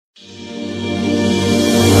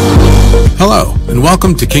Hello, and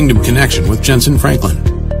welcome to Kingdom Connection with Jentezen Franklin.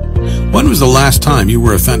 When was the last time you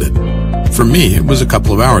were offended? For me, it was a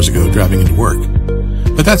couple of hours ago driving into work.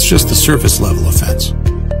 But that's just the surface level offense.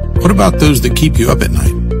 What about those that keep you up at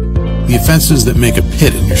night? The offenses that make a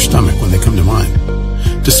pit in your stomach when they come to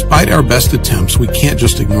mind. Despite our best attempts, we can't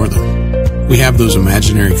just ignore them. We have those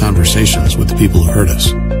imaginary conversations with the people who hurt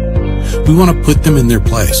us. We want to put them in their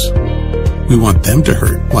place. We want them to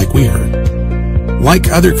hurt like we hurt.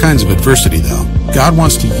 Like other kinds of adversity, though, God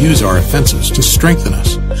wants to use our offenses to strengthen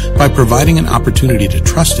us by providing an opportunity to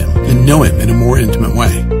trust Him and know Him in a more intimate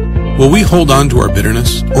way. Will we hold on to our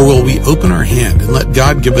bitterness, or will we open our hand and let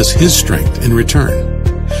God give us His strength in return?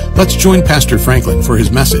 Let's join Pastor Franklin for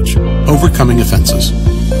his message, Overcoming Offenses.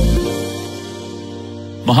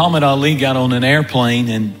 Muhammad Ali got on an airplane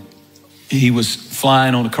and he was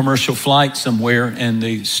flying on a commercial flight somewhere, and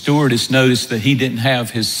the stewardess noticed that he didn't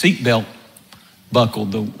have his seatbelt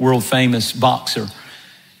buckled, the world famous boxer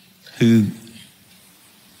who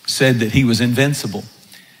said that he was invincible.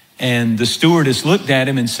 And the stewardess looked at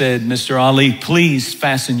him and said, "Mr. Ali, please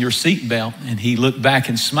fasten your seatbelt." And he looked back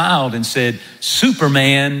and smiled and said,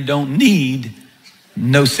 "Superman don't need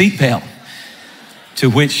no seatbelt." To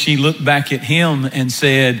which she looked back at him and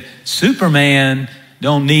said, "Superman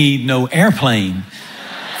don't need no airplane.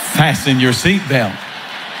 Fasten your seatbelt."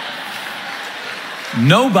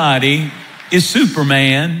 Nobody is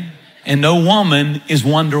Superman, and no woman is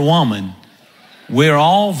Wonder Woman. We're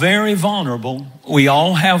all very vulnerable. We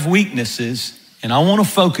all have weaknesses, and I want to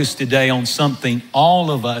focus today on something all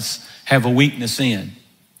of us have a weakness in.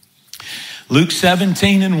 Luke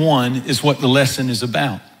 17:1 is what the lesson is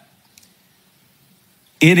about.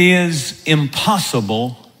 It is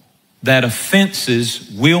impossible that offenses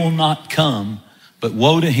will not come, but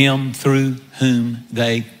woe to him through whom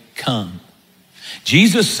they come.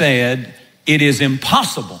 Jesus said, it is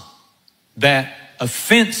impossible that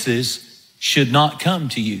offenses should not come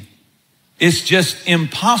to you. It's just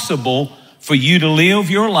impossible for you to live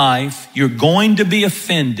your life. You're going to be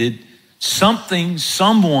offended. Something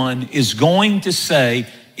someone is going to say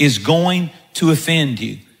is going to offend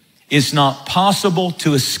you. It's not possible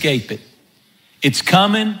to escape it. It's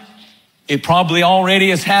coming. It probably already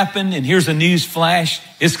has happened. And here's a news flash.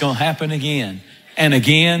 It's going to happen again and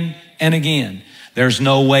again and again. There's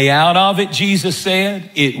no way out of it, Jesus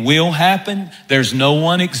said. It will happen. There's no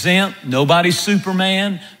one exempt. Nobody's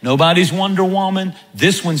Superman. Nobody's Wonder Woman.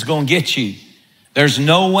 This one's going to get you. There's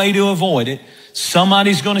no way to avoid it.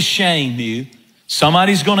 Somebody's going to shame you.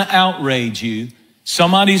 Somebody's going to outrage you.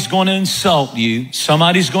 Somebody's going to insult you.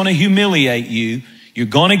 Somebody's going to humiliate you. You're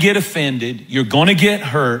going to get offended. You're going to get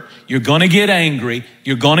hurt. You're going to get angry.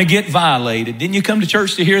 You're going to get violated. Didn't you come to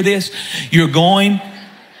church to hear this?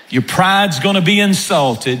 Your pride's going to be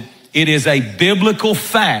insulted. It is a biblical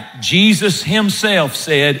fact. Jesus himself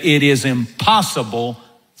said it is impossible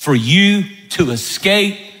for you to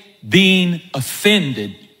escape being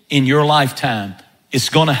offended in your lifetime. It's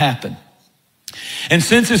going to happen. And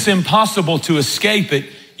since it's impossible to escape it,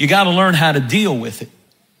 you got to learn how to deal with it.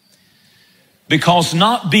 Because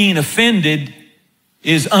not being offended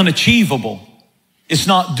is unachievable. It's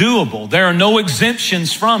not doable. There are no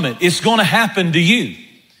exemptions from it. It's going to happen to you.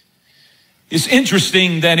 It's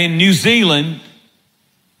interesting that in New Zealand,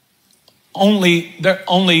 only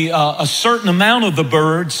a certain amount of the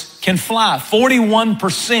birds can fly.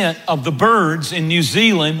 41% of the birds in New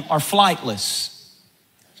Zealand are flightless.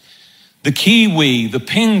 The kiwi, the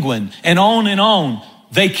penguin, and on,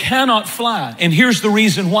 they cannot fly. And here's the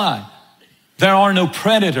reason why. There are no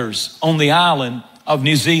predators on the island of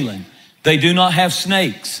New Zealand. They do not have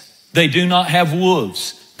snakes. They do not have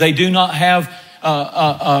wolves. They do not have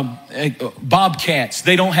bobcats.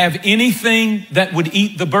 They don't have anything that would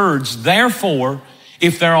eat the birds. Therefore,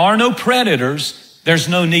 if there are no predators, there's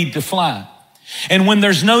no need to fly. And when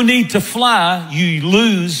there's no need to fly, you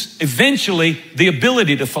lose eventually the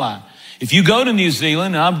ability to fly. If you go to New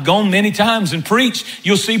Zealand, and I've gone many times and preached,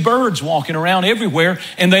 you'll see birds walking around everywhere,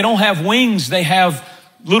 and they don't have wings. They have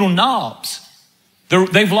little knobs.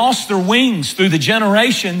 They've lost their wings through the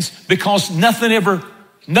generations because nothing ever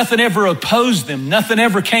opposed them. Nothing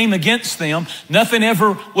ever came against them. Nothing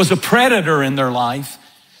ever was a predator in their life.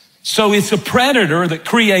 So it's a predator that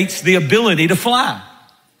creates the ability to fly.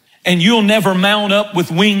 And you'll never mount up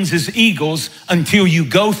with wings as eagles until you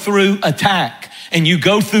go through attack, and you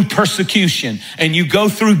go through persecution, and you go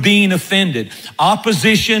through being offended.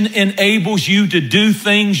 Opposition enables you to do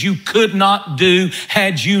things you could not do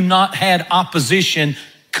had you not had opposition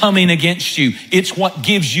coming against you. It's what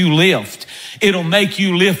gives you lift. It'll make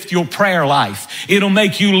you lift your prayer life. It'll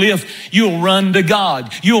make you you'll run to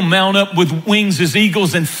God. You'll mount up with wings as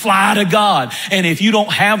eagles and fly to God. And if you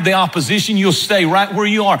don't have the opposition, you'll stay right where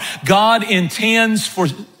you are. God intends for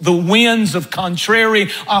the winds of contrary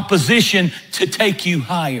opposition to take you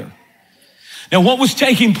higher. Now, what was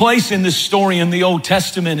taking place in this story in the Old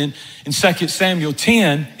Testament in 2 Samuel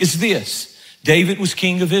 10 is this. David was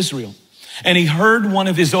king of Israel, and he heard one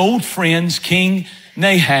of his old friends, King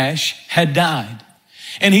Nahash, had died.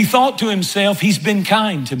 And he thought to himself, he's been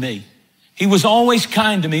kind to me. He was always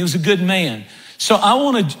kind to me. He was a good man. So I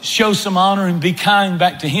want to show some honor and be kind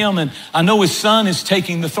back to him. And I know his son is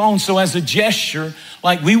taking the throne. So as a gesture,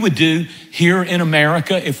 like we would do here in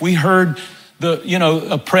America, if we heard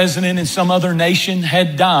a president in some other nation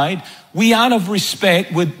had died, we out of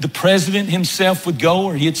respect the president himself would go,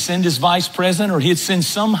 or he'd send his vice president, or he'd send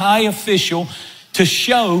some high official to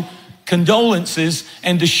show condolences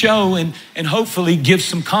and to show and hopefully give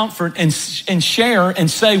some comfort and share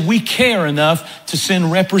and say, we care enough to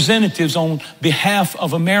send representatives on behalf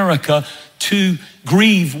of America to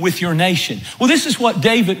grieve with your nation. Well, this is what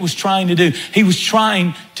David was trying to do. He was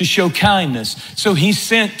trying to show kindness. So he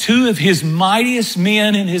sent two of his mightiest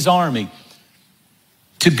men in his army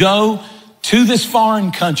to go to this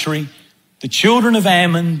foreign country. The children of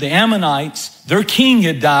Ammon, the Ammonites, their king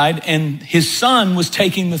had died and his son was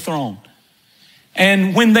taking the throne.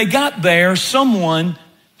 And when they got there, someone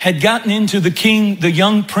had gotten into the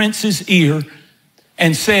young prince's ear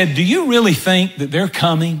and said, do you really think that they're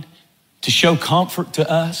coming to show comfort to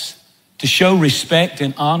us, to show respect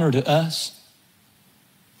and honor to us?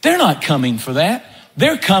 They're not coming for that.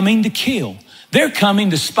 They're coming to kill. They're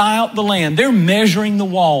coming to spy out the land. They're measuring the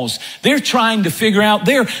walls. They're trying to figure out,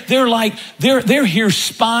 they're here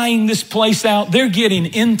spying this place out. They're getting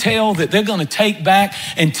intel that they're going to take back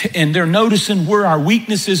and they're noticing where our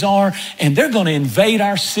weaknesses are, and they're going to invade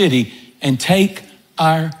our city and take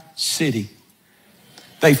our city.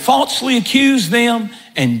 They falsely accused them,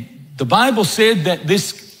 and the Bible said that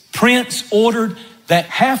this prince ordered that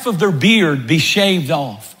half of their beard be shaved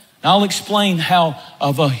off. I'll explain how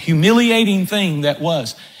of a humiliating thing that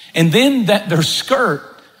was. And then that their skirt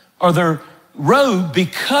or their robe be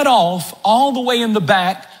cut off all the way in the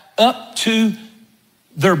back up to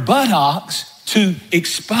their buttocks to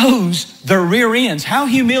expose their rear ends. How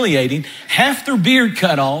humiliating. Half their beard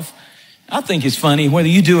cut off. I think it's funny whether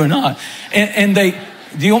you do or not. And do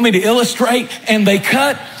you want me to illustrate? And they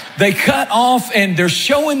cut off and they're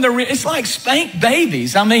showing it's like spanked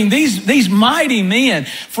babies. I mean, these mighty men,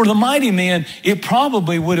 for the mighty men, it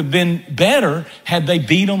probably would have been better had they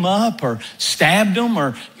beat them up or stabbed them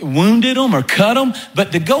or wounded them or cut them.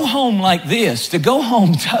 But to go home like this, to go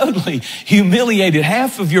home totally humiliated,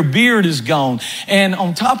 half of your beard is gone. And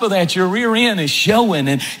on top of that, your rear end is showing,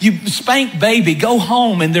 and you spank baby, go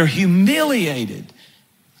home, and they're humiliated.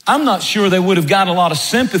 I'm not sure they would have got a lot of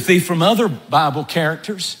sympathy from other Bible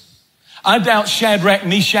characters. I doubt Shadrach,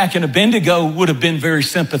 Meshach, and Abednego would have been very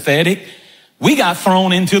sympathetic. We got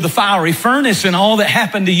thrown into the fiery furnace, and all that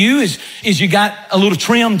happened to you is you got a little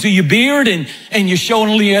trim to your beard and you're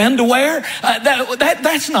showing a little underwear.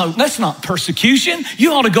 That's not persecution.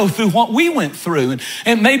 You ought to go through what we went through.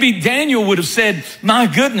 And maybe Daniel would have said, my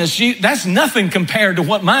goodness, that's nothing compared to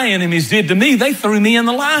what my enemies did to me. They threw me in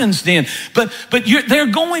the lion's den. But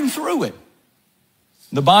they're going through it.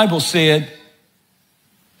 The Bible said,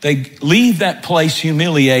 they leave that place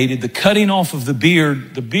humiliated. The cutting off of the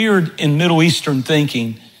beard in Middle Eastern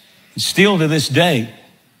thinking, still to this day,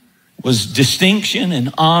 was distinction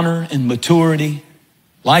and honor and maturity.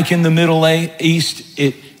 Like in the Middle East,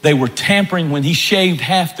 they were tampering. When he shaved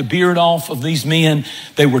half the beard off of these men,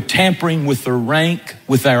 they were tampering with their rank,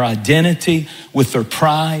 with their identity, with their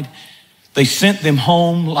pride. They sent them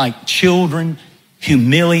home like children,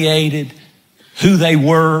 humiliated. Who they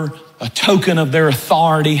were, a token of their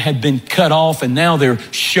authority had been cut off, and now they're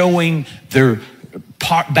showing their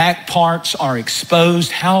back parts are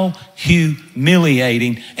exposed. How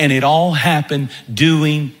humiliating. And it all happened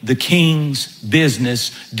doing the king's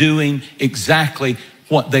business, doing exactly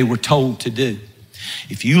what they were told to do.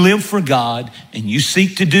 If you live for God and you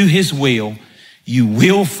seek to do his will, you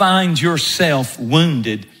will find yourself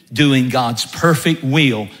wounded doing God's perfect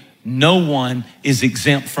will. No one is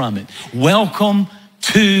exempt from it. Welcome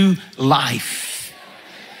to life.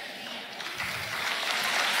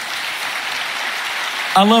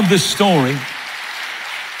 I love this story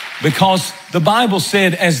Because the Bible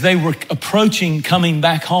said as they were approaching, coming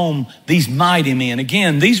back home, these mighty men,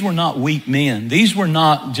 again, these were not weak men. These were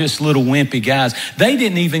not just little wimpy guys. They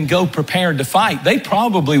didn't even go prepared to fight. They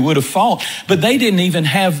probably would have fought, but they didn't even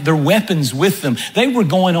have their weapons with them. They were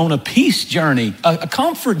going on a peace journey, a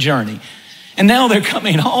comfort journey. And now they're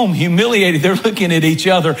coming home humiliated. They're looking at each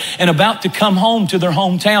other and about to come home to their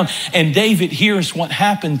hometown. And David hears what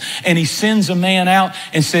happened, and he sends a man out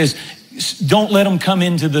and says, don't let them come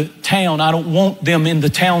into the town. I don't want them in the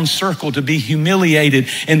town circle to be humiliated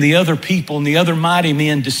and the other people and the other mighty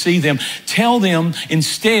men to see them. Tell them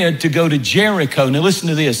instead to go to Jericho. Now listen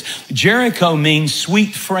to this. Jericho means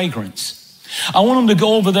sweet fragrance. I want them to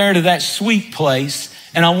go over there to that sweet place,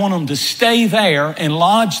 and I want them to stay there and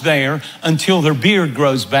lodge there until their beard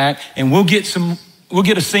grows back, and we'll get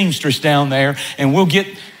a seamstress down there, and we'll get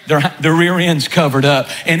their rear ends covered up,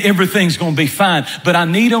 and everything's going to be fine. But I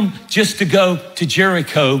need them just to go to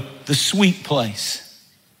Jericho, the sweet place.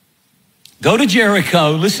 Go to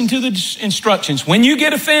Jericho, listen to the instructions. When you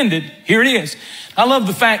get offended, here it is. I love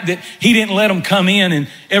the fact that he didn't let them come in and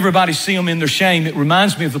everybody see them in their shame. It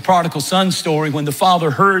reminds me of the prodigal son story when the father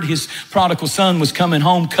heard his prodigal son was coming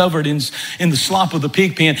home covered in the slop of the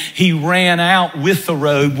pig pen. He ran out with the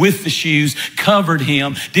robe, with the shoes, covered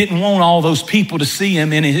him, didn't want all those people to see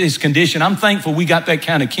him in his condition. I'm thankful we got that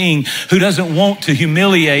kind of king who doesn't want to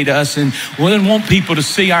humiliate us and doesn't want people to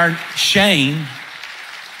see our shame.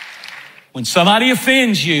 When somebody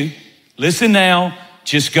offends you, listen now,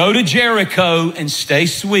 just go to Jericho and stay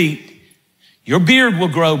sweet. Your beard will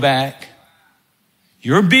grow back.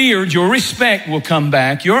 Your beard, your respect will come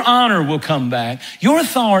back. Your honor will come back. Your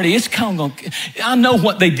authority, I know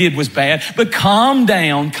what they did was bad, but calm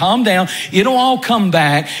down, calm down. It'll all come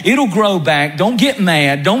back. It'll grow back. Don't get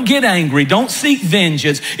mad. Don't get angry. Don't seek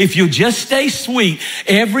vengeance. If you just stay sweet,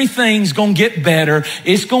 everything's going to get better.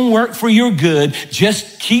 It's going to work for your good.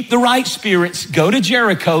 Just keep the right spirits. Go to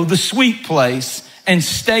Jericho, the sweet place, and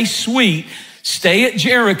stay sweet. Stay at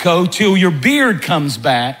Jericho till your beard comes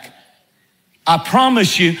back. I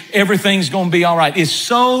promise you, everything's going to be all right. It's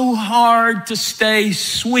so hard to stay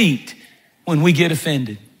sweet when we get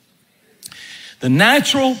offended. The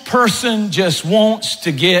natural person just wants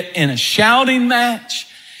to get in a shouting match,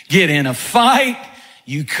 get in a fight.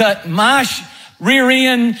 You cut my rear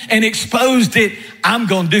end and exposed it. I'm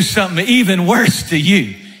going to do something even worse to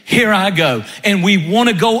you. Here I go. And we want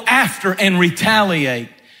to go after and retaliate.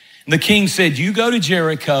 And the king said, you go to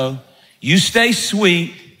Jericho, you stay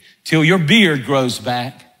sweet till your beard grows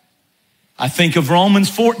back. I think of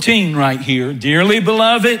Romans 14 right here. Dearly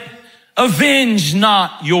beloved, avenge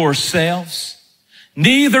not yourselves,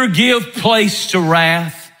 neither give place to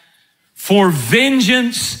wrath, for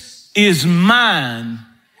vengeance is mine.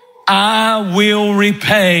 I will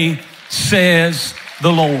repay, says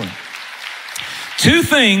the Lord. Two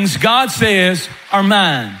things God says are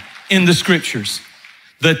mine in the scriptures.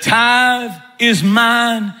 The tithe is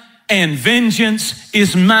mine, and vengeance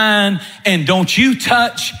is mine, and don't you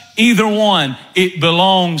touch either one. It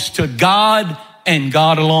belongs to God and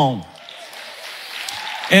God alone.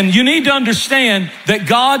 And you need to understand that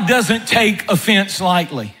God doesn't take offense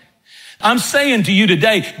lightly. I'm saying to you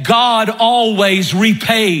today, God always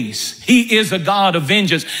repays. He is a God of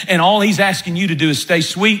vengeance, and all he's asking you to do is stay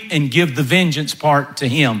sweet and give the vengeance part to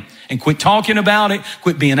him. And quit talking about it,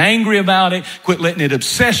 quit being angry about it, quit letting it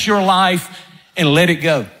obsess your life, and let it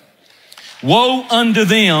go. Woe unto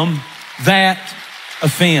them that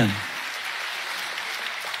offend.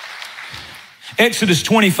 Exodus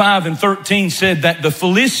 25:13 said that the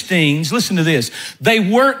Philistines, listen to this, they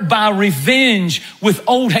work by revenge with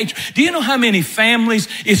old hatred. Do you know how many families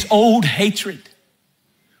it's old hatred?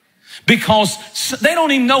 Because they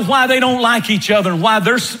don't even know why they don't like each other and why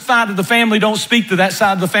their side of the family don't speak to that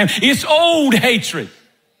side of the family. It's old hatred.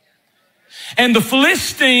 And the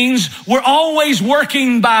Philistines were always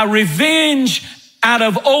working by revenge out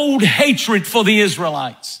of old hatred for the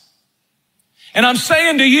Israelites. And I'm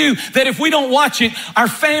saying to you that if we don't watch it, our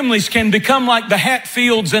families can become like the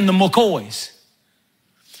Hatfields and the McCoys.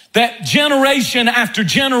 That generation after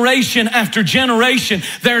generation after generation,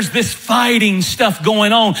 there's this fighting stuff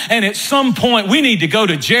going on. And at some point, we need to go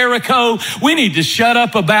to Jericho. We need to shut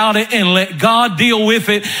up about it and let God deal with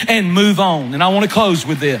it and move on. And I want to close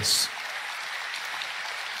with this.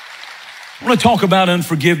 I want to talk about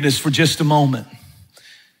unforgiveness for just a moment.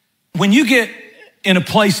 When you get in a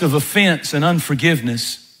place of offense and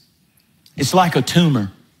unforgiveness, it's like a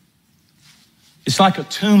tumor. It's like a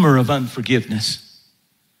tumor of unforgiveness.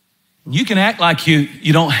 You can act like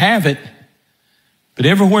you don't have it, but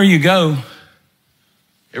everywhere you go,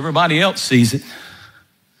 everybody else sees it.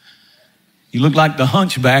 You look like the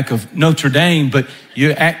hunchback of Notre Dame, but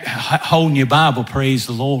you're holding your Bible. Praise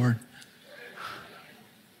the Lord.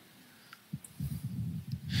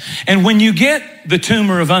 And when you get the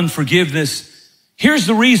tumor of unforgiveness, here's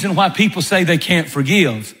the reason why people say they can't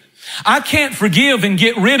forgive. I can't forgive and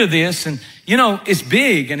get rid of this. And you know, it's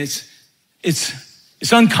big and it's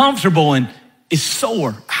uncomfortable and it's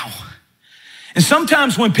sore. Ow. And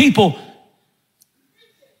sometimes when people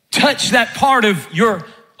touch that part of your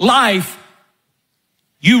life,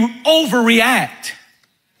 you overreact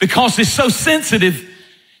because it's so sensitive,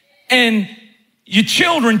 and your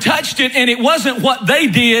children touched it and it wasn't what they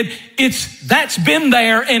did. That's been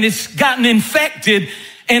there and it's gotten infected.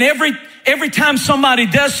 And every time somebody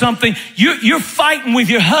does something, you're fighting with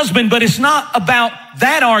your husband, but it's not about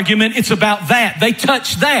that argument. It's about that. They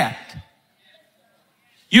touched that.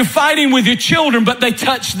 You're fighting with your children, but they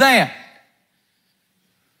touched that.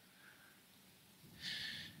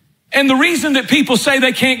 And the reason that people say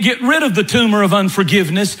they can't get rid of the tumor of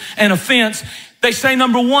unforgiveness and offense, they say,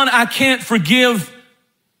 number one, I can't forgive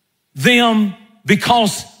them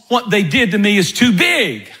because what they did to me is too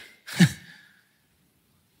big.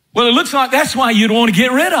 Well, it looks like that's why you'd want to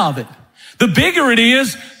get rid of it. The bigger it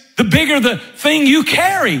is, the bigger the thing you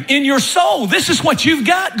carry in your soul. This is what you've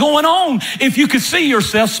got going on if you could see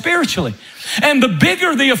yourself spiritually. And the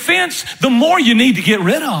bigger the offense, the more you need to get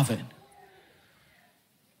rid of it.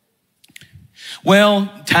 Well,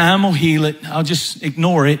 time will heal it. I'll just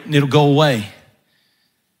ignore it and it'll go away.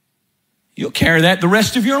 You'll carry that the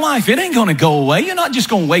rest of your life. It ain't going to go away. You're not just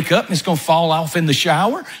going to wake up and it's going to fall off in the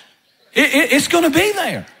shower. It's going to be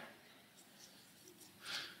there.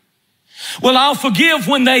 Well, I'll forgive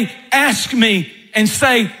when they ask me and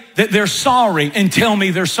say that they're sorry and tell me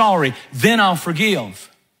they're sorry. Then I'll forgive.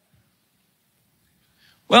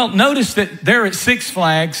 Well, notice that they're at Six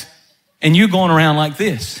Flags and you're going around like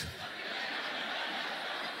this.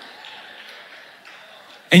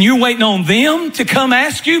 And you're waiting on them to come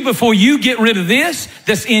ask you before you get rid of this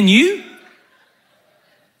that's in you.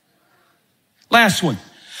 Last one.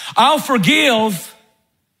 I'll forgive,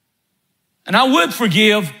 and I would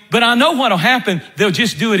forgive, but I know what'll happen. They'll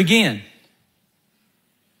just do it again.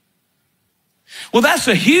 Well, that's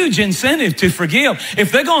a huge incentive to forgive.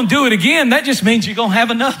 If they're going to do it again, that just means you're going to have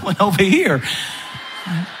another one over here.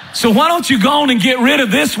 So why don't you go on and get rid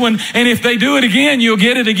of this one? And if they do it again, you'll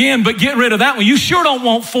get it again, but get rid of that one. You sure don't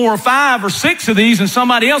want 4 or 5 or 6 of these and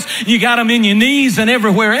somebody else. You got them in your knees and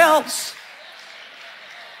everywhere else.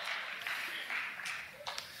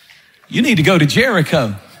 You need to go to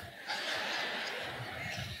Jericho.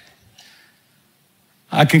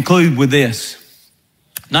 I conclude with this.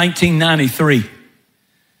 1993.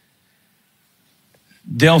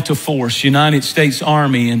 Delta Force, United States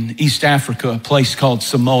Army in East Africa, a place called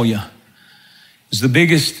Somalia. It was the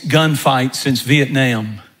biggest gunfight since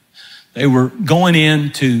Vietnam. They were going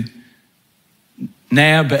in to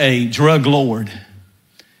nab a drug lord.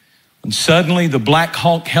 And suddenly the Black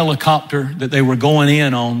Hawk helicopter that they were going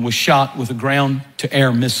in on was shot with a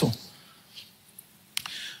ground-to-air missile.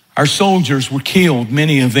 Our soldiers were killed,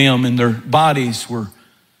 many of them, and their bodies were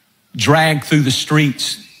dragged through the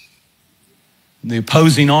streets. The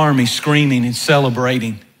opposing army screaming and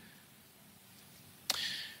celebrating.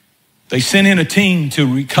 They sent in a team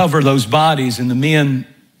to recover those bodies and the men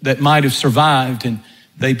that might have survived, and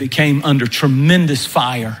they became under tremendous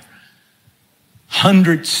fire.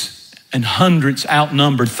 Hundreds and hundreds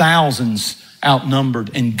outnumbered, thousands outnumbered,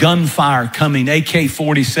 and gunfire coming,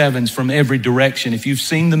 AK-47s from every direction. If you've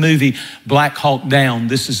seen the movie Black Hawk Down,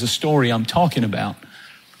 this is the story I'm talking about.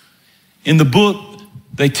 In the book,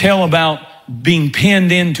 they tell about being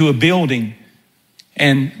pinned into a building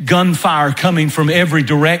and gunfire coming from every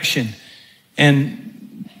direction.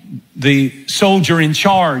 And the soldier in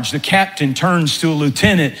charge, the captain, turns to a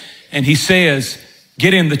lieutenant and he says,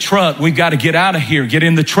 "Get in the truck. We've got to get out of here. Get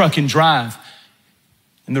in the truck and drive."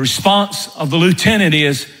 And the response of the lieutenant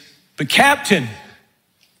is, "But Captain,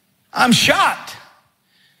 I'm shot."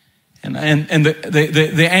 And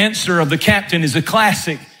the answer of the captain is a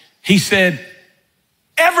classic. He said,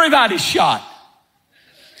 "Everybody's shot.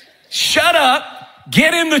 Shut up,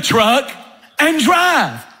 get in the truck, and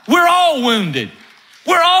drive. We're all wounded.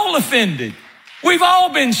 We're all offended. We've all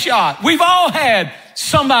been shot. We've all had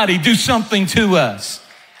somebody do something to us.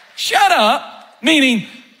 Shut up," meaning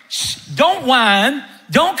don't whine,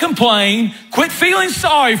 don't complain, quit feeling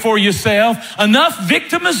sorry for yourself, enough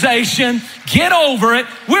victimization, get over it.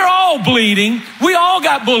 We're all bleeding. We all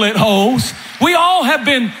got bullet holes. We all have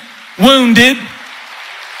been wounded.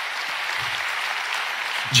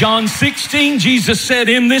 John 16, Jesus said,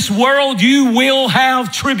 "In this world you will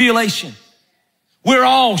have tribulation." We're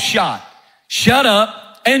all shot. shut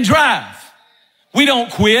up and drive. We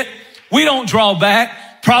don't quit. We don't draw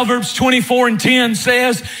back. Proverbs 24:10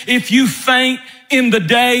 says, if you faint in the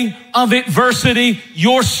day of adversity,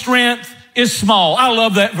 your strength is small. I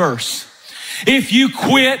love that verse. If you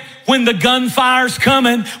quit when the gunfire's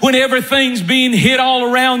coming, when everything's being hit all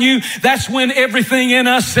around you, that's when everything in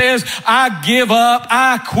us says, I give up,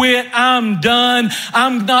 I quit, I'm done,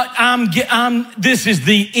 this is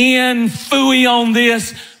the end, phooey on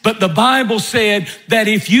this. But the Bible said that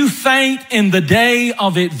if you faint in the day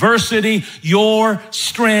of adversity, your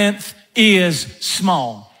strength is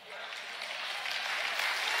small.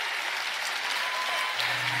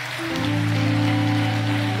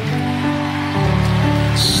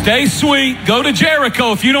 Stay sweet. Go to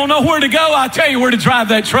Jericho. If you don't know where to go, I'll tell you where to drive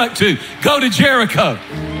that truck to. Go to Jericho.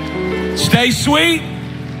 Stay sweet.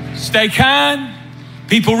 Stay kind.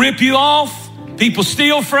 People rip you off. People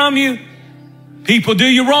steal from you. People do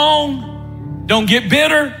you wrong. Don't get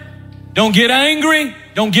bitter. Don't get angry.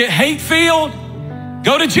 Don't get hate-filled.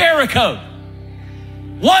 Go to Jericho.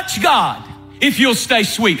 Watch God if you'll stay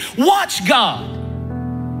sweet. Watch God.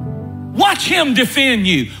 Watch Him defend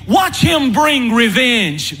you. Watch Him bring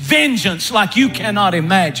revenge, vengeance like you cannot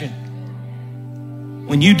imagine.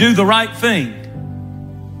 When you do the right thing,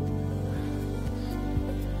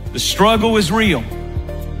 the struggle is real,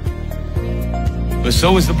 but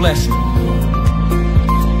so is the blessing.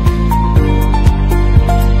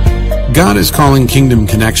 God is calling Kingdom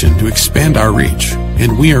Connection to expand our reach,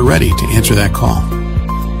 and we are ready to answer that call.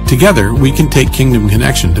 Together, we can take Kingdom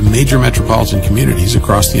Connection to major metropolitan communities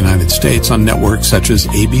across the United States on networks such as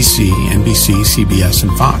ABC, NBC, CBS,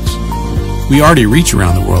 and Fox. We already reach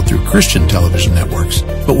around the world through Christian television networks,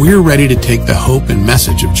 but we are ready to take the hope and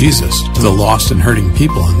message of Jesus to the lost and hurting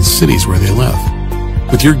people in the cities where they live.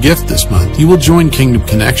 With your gift this month, you will join Kingdom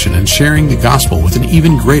Connection in sharing the gospel with an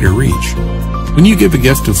even greater reach. When you give a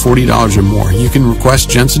gift of $40 or more, you can request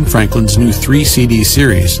Jentezen Franklin's new 3-CD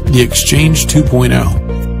series, The Exchange 2.0.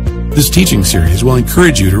 This teaching series will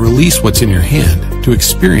encourage you to release what's in your hand to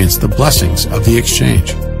experience the blessings of the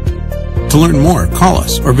exchange. To learn more, call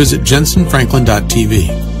us or visit jensenfranklin.tv.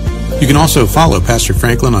 You can also follow Pastor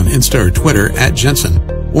Franklin on Insta or Twitter @Jensen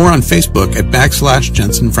or on Facebook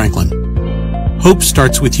 @Jensen Franklin. Hope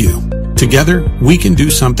starts with you. Together, we can do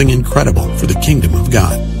something incredible for the kingdom of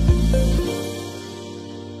God.